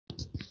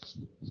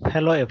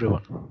Hello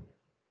everyone,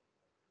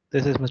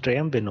 this is Mr.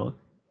 M. Vinod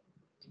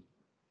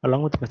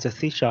along with Mr.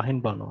 C. Shahin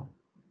Bano,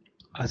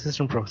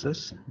 Assistant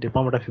Professor,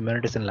 Department of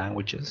Humanities and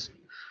Languages,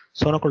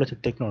 Sona College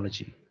of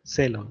Technology,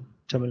 Salem,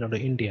 Tamil Nadu,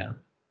 India,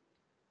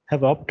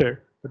 have opted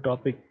the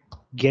topic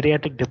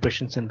Geriatric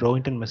Depressions in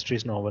Rohinton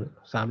Mistry's novel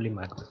Family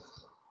Matters.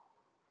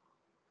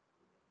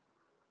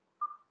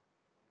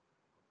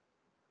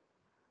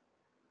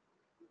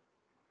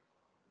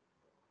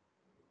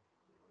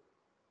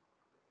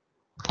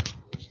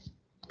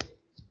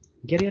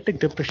 Geriatric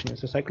depression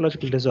is a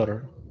psychological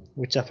disorder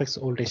which affects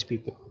old age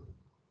people.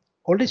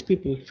 Old age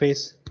people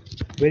face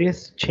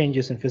various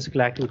changes in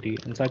physical activity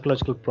and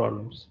psychological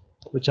problems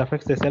which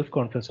affects their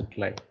self-confidence and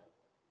life.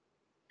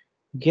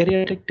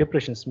 Geriatric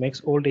depressions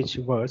makes old age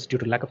worse due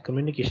to lack of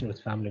communication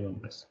with family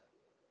members.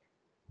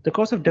 The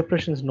cause of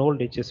depression in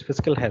old age is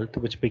physical health,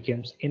 which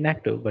becomes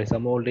inactive by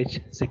some old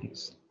age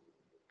sickness.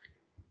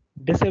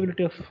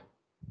 Disability of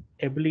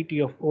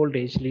ability of old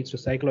age leads to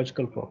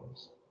psychological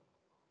problems.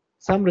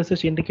 Some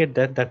research indicate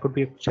that there could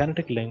be a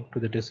genetic link to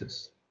the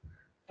disease.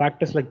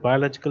 Factors like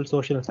biological,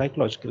 social, and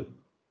psychological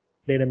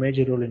played a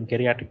major role in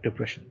geriatric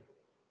depression.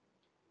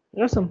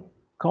 There are some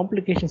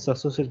complications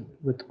associated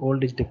with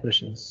old age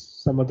depressions.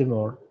 Some of them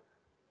are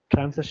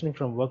transitioning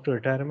from work to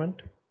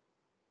retirement,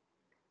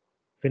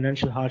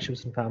 financial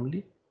hardships in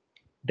family,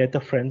 death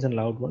of friends and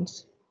loved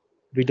ones,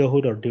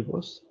 widowhood or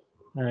divorce,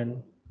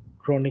 and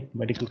chronic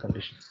medical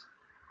conditions.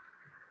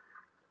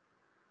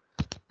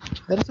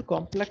 There is a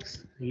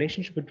complex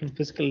relationship between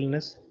physical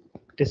illness,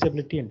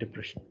 disability, and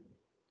depression.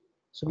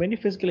 So many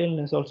physical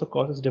illness also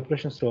causes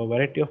depressions through a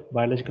variety of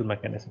biological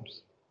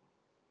mechanisms.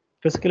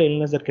 Physical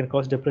illness that can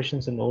cause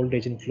depressions in old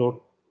age include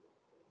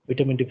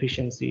vitamin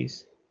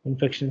deficiencies,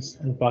 infections,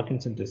 and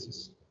Parkinson's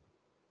disease.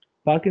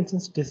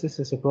 Parkinson's disease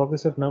is a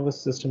progressive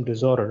nervous system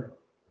disorder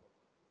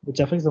which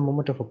affects the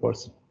movement of a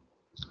person.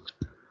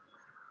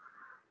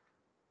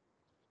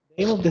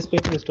 The aim of this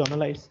paper is to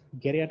analyze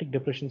geriatric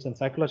depressions and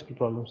psychological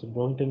problems in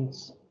Rohinton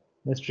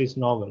Mistry's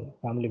novel,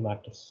 Family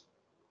Matters.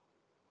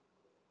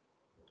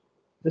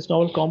 This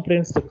novel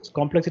comprehends the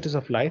complexities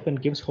of life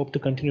and gives hope to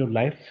continue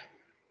life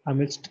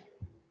amidst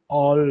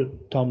all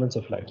torments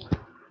of life.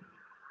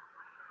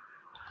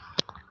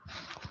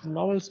 The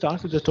novel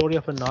starts with the story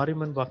of a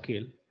Nariman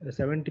Vakeel, a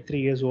 73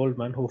 years old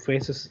man who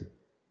faces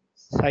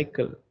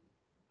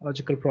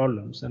psychological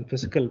problems and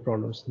physical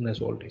problems in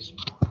his old age.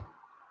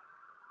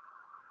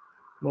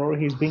 Moreover,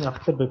 he is being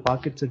affected by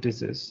Parkinson's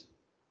disease.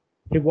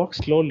 He walks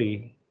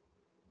slowly.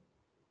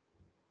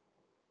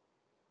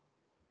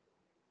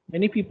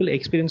 Many people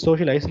experience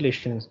social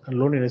isolation and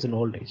loneliness in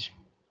old age,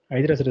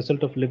 either as a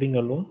result of living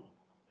alone,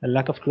 a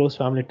lack of close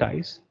family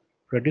ties,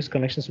 reduced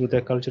connections with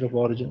their culture of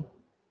origin,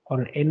 or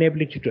an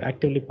inability to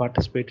actively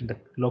participate in the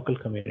local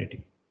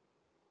community.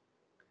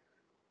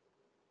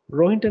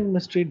 Rohinton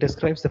Mistry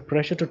describes the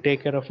pressure to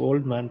take care of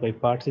old man by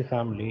Parsi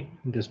family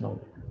in this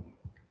novel.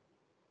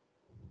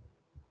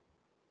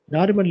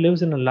 Nariman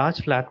lives in a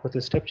large flat with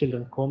his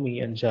stepchildren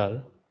Komi and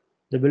Jal,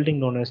 the building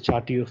known as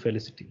Chatiyu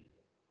Felicity.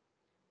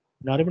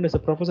 Nariman is a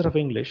professor of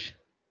English.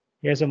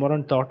 He has a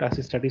modern thought as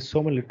he studies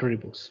so many literary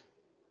books.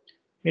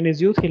 In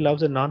his youth, he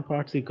loves a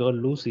non-Parsi girl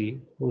Lucy,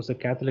 who is a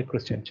Catholic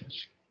Christian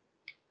church.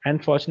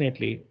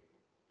 Unfortunately,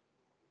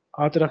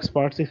 Orthodox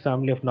Parsi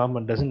family of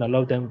Norman doesn't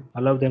allow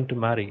them to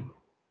marry,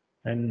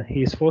 and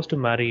he is forced to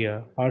marry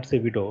a Parsi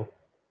widow,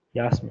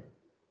 Yasmin.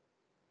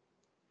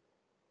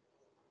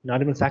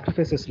 Nariman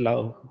sacrifices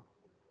love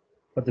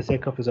for the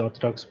sake of his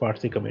Orthodox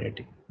Parsi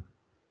community.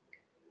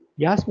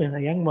 Yasmin, a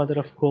young mother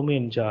of Komi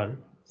and Jal,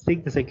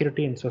 seeks the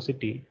security in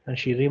society and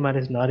she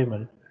remarries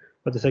Nariman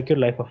for the secure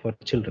life of her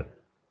children.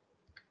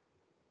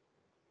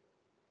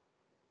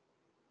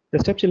 The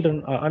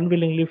stepchildren are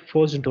unwillingly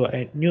forced into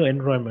a new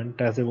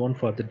environment as their own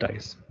father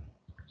dies.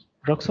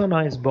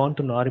 Roxana is born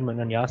to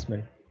Nariman and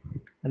Yasmin,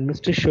 and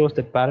Mistry shows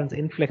that parents'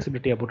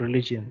 inflexibility about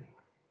religion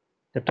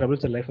that troubles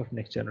the life of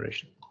next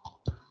generation.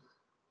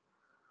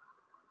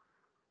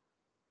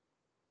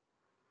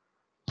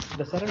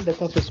 The sudden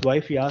death of his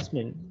wife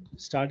Yasmin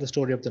starts the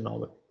story of the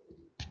novel.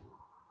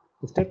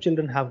 The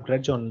stepchildren have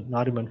grudge on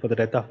Nariman for the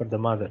death of their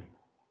mother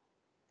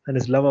and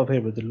his love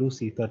affair with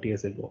Lucy 30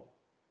 years ago.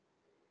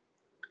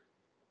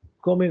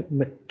 Komi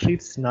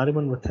treats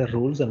Nariman with her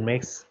rules and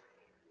makes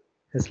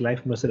his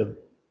life miserable.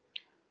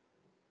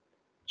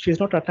 She is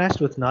not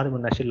attached with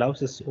Nariman as she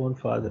loves his own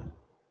father.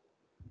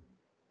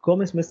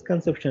 Komi's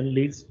misconception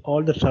leads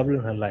all the trouble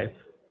in her life.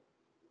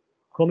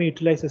 Komi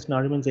utilizes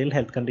Nariman's ill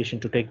health condition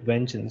to take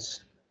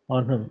vengeance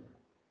on him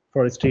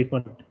for his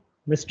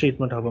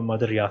mistreatment of her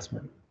mother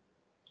Yasmin.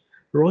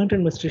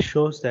 Rohinton Mistry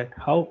shows that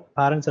how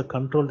parents have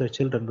controlled their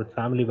children with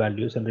family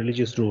values and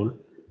religious rule.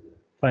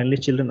 Finally,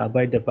 children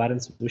abide their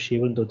parents' wish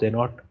even though they're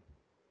not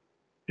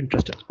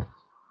interested.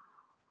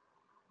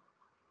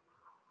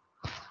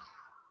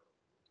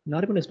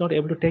 Nariman is not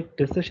able to take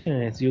decision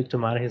in his youth to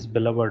marry his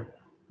beloved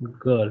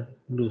girl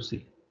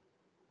Lucy,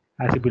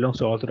 as he belongs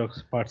to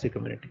Orthodox Parsi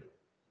community.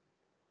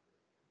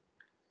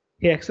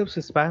 He accepts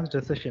his parents'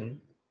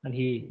 decision and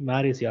he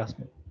marries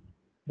Yasmin.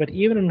 But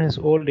even in his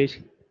old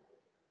age,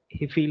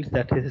 he feels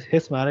that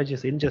his marriage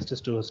is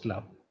injustice to his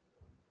love.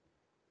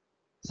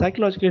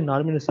 Psychologically,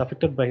 Norman is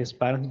affected by his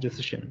parents'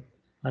 decision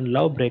and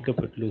love breakup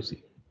with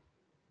Lucy.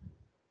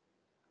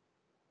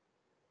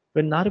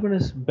 When Nariman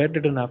is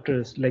bedridden after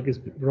his leg is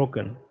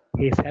broken,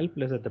 he is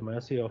helpless at the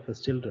mercy of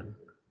his children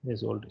in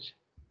his old age.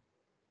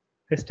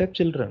 His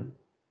stepchildren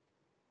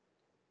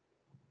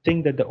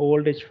think that the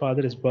old age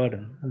father is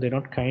burden and they're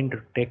not kind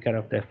to take care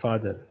of their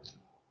father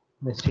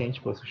in his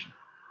changed position.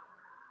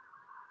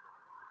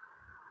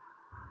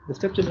 The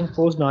stepchildren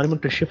force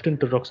Nariman to shift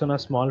into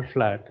Roxana's small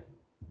flat,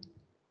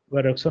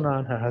 where Roxana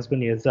and her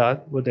husband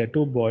Yazad, with their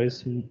two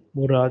boys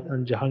Murad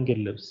and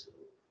Jahangir, lives.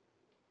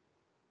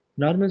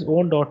 Nariman's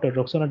own daughter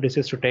Roxana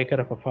decides to take care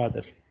of her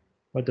father,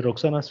 but the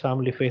Roxana's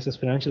family faces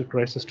financial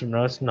crisis to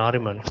nurse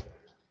Nariman.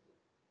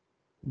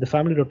 The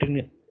family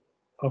routine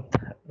of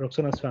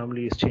Roxana's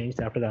family is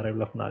changed after the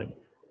arrival of Nariman.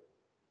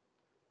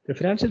 The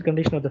financial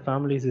condition of the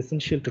family is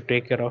essential to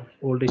take care of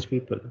old age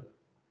people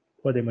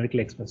for their medical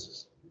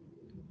expenses.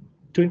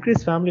 To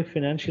increase family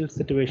financial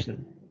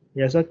situation,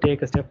 Yazak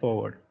take a step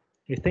forward.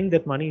 He thinks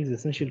that money is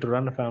essential to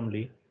run a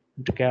family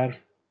and to care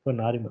for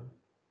Nariman.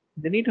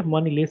 The need of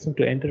money leads him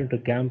to enter into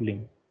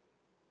gambling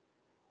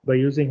by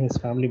using his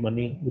family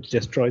money, which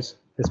destroys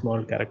his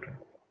moral character.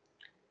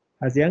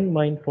 As young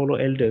men follow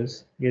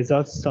elders,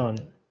 Yazad's son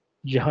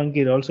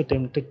Jahangir also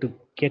tempted to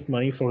get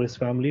money for his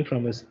family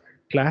from his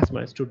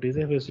classmates to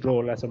deserve his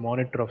role as a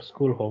monitor of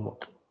school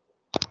homework.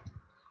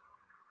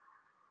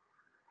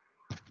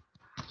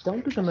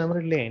 Down to the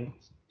memory lane,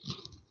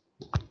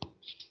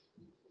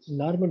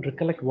 Nariman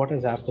recollects what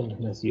has happened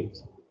in his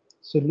youth.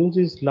 So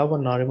Lucy's love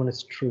on Nariman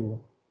is true,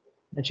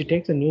 and she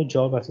takes a new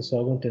job as a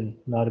servant in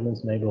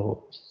Nariman's neighborhood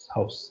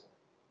house.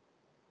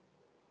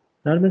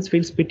 Nariman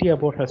feels pity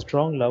about her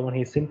strong love and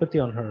his sympathy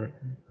on her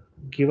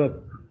give up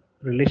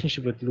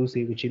relationship with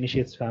Lucy, which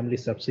initiates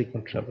family's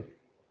subsequent trouble.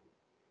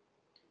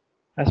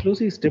 As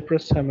Lucy is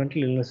depressed, her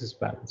mental illness is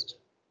balanced.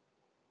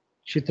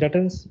 She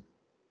threatens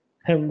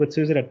him with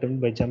suicide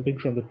attempt by jumping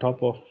from the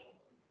top of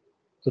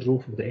the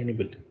roof of any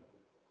building.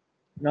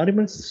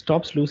 Nariman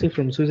stops Lucy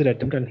from suicide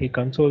attempt and he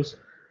consoles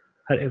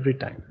her every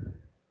time.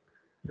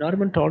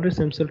 Nariman tolerates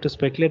himself to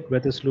speculate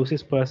whether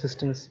Lucy's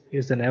persistence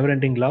is a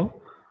never-ending love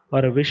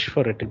or a wish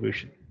for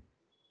retribution.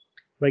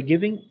 By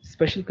giving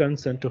special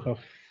concern to her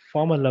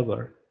former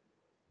lover,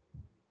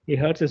 he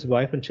hurts his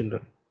wife and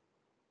children.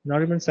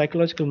 Nariman's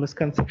psychological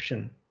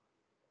misconception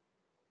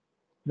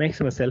makes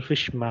him a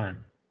selfish man,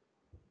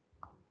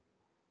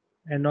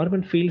 and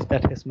Norman feels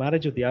that his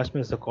marriage with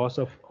Yasmin is the cause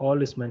of all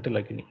his mental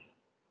agony.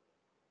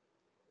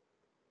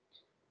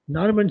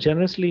 Norman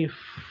generously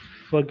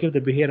forgives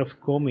the behavior of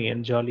Comey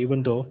and Jol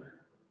even though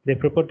they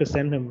purport to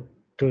send him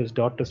to his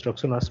daughter's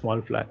Roxana's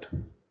small flat.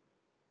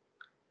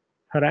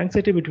 Her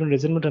anxiety between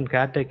resentment and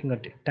caretaking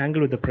are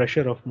tangled with the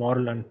pressure of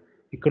moral and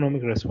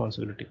economic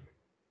responsibility.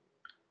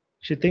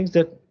 She thinks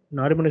that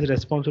Nariman is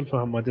responsible for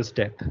her mother's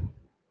death.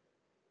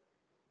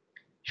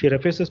 She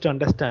refuses to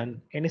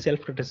understand any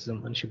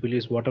self-criticism and she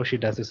believes whatever she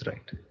does is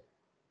right.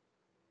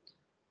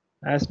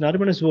 As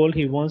Nariman is old,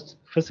 he wants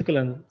physical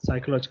and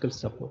psychological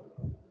support.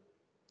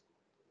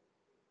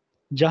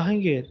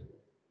 Jahangir,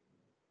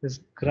 his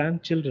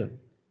grandchildren,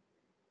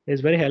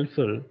 is very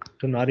helpful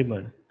to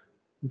Nariman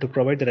to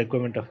provide the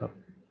requirement of help.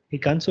 He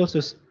consoles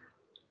his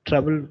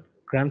troubled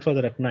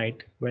grandfather at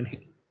night when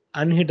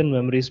unhidden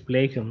memories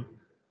plague him,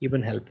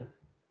 even help him.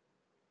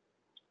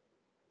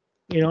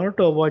 In order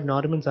to avoid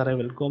Nariman's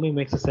arrival, Komi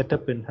makes a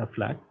setup in her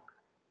flat.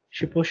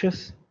 She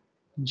pushes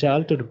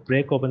Jal to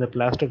break open the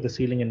plaster of the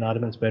ceiling in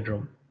Nariman's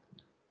bedroom.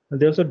 And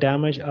they also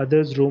damage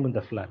others' room in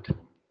the flat.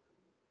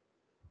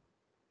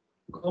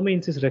 Komi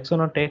insists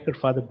Rexona take her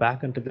father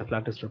back until the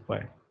flat is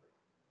repaired.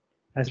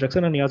 As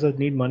Rexona and Yazad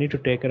need money to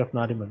take care of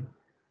Nariman,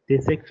 they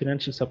seek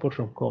financial support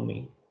from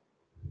Komi,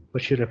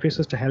 but she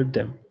refuses to help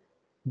them,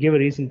 give a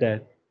reason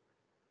that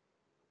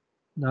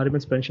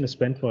Nariman's pension is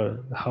spent for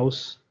the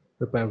house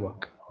repair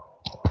work.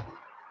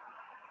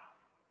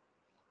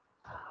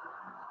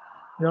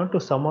 In order to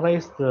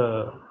summarize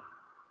the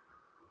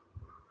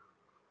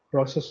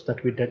process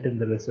that we did in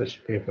the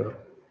research paper,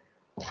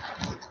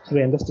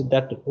 we understood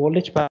that old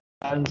age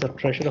parents are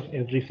treasure of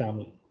every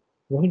family.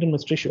 Rohinton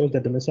Mistry shows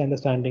that the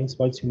misunderstanding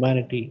spoils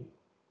humanity.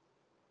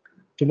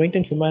 To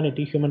maintain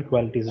humanity, human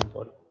quality is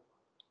important.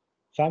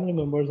 Family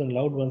members and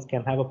loved ones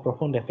can have a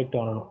profound effect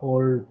on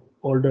an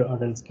older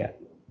adult's care.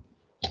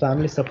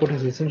 Family support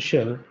is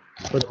essential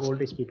for the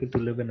old age people to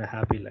live in a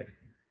happy life.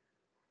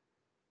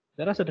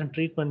 There are certain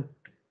treatment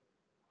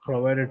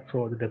provided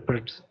for the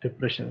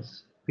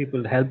depressions.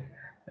 People help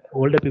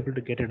older people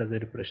to get rid of their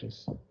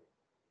depressions.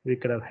 We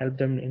could have helped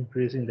them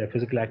increasing their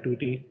physical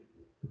activity.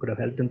 We could have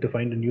helped them to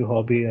find a new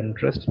hobby and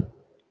interest.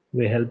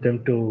 We helped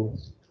them to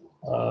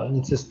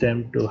insist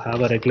them to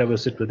have a regular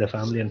visit with their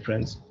family and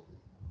friends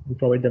and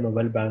provide them a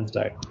well-balanced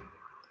diet.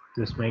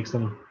 This makes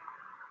them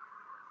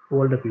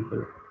older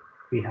people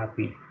be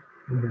happy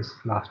in these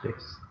last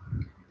days.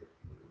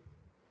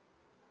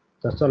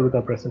 That's all with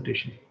our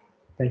presentation.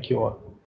 Thank you all.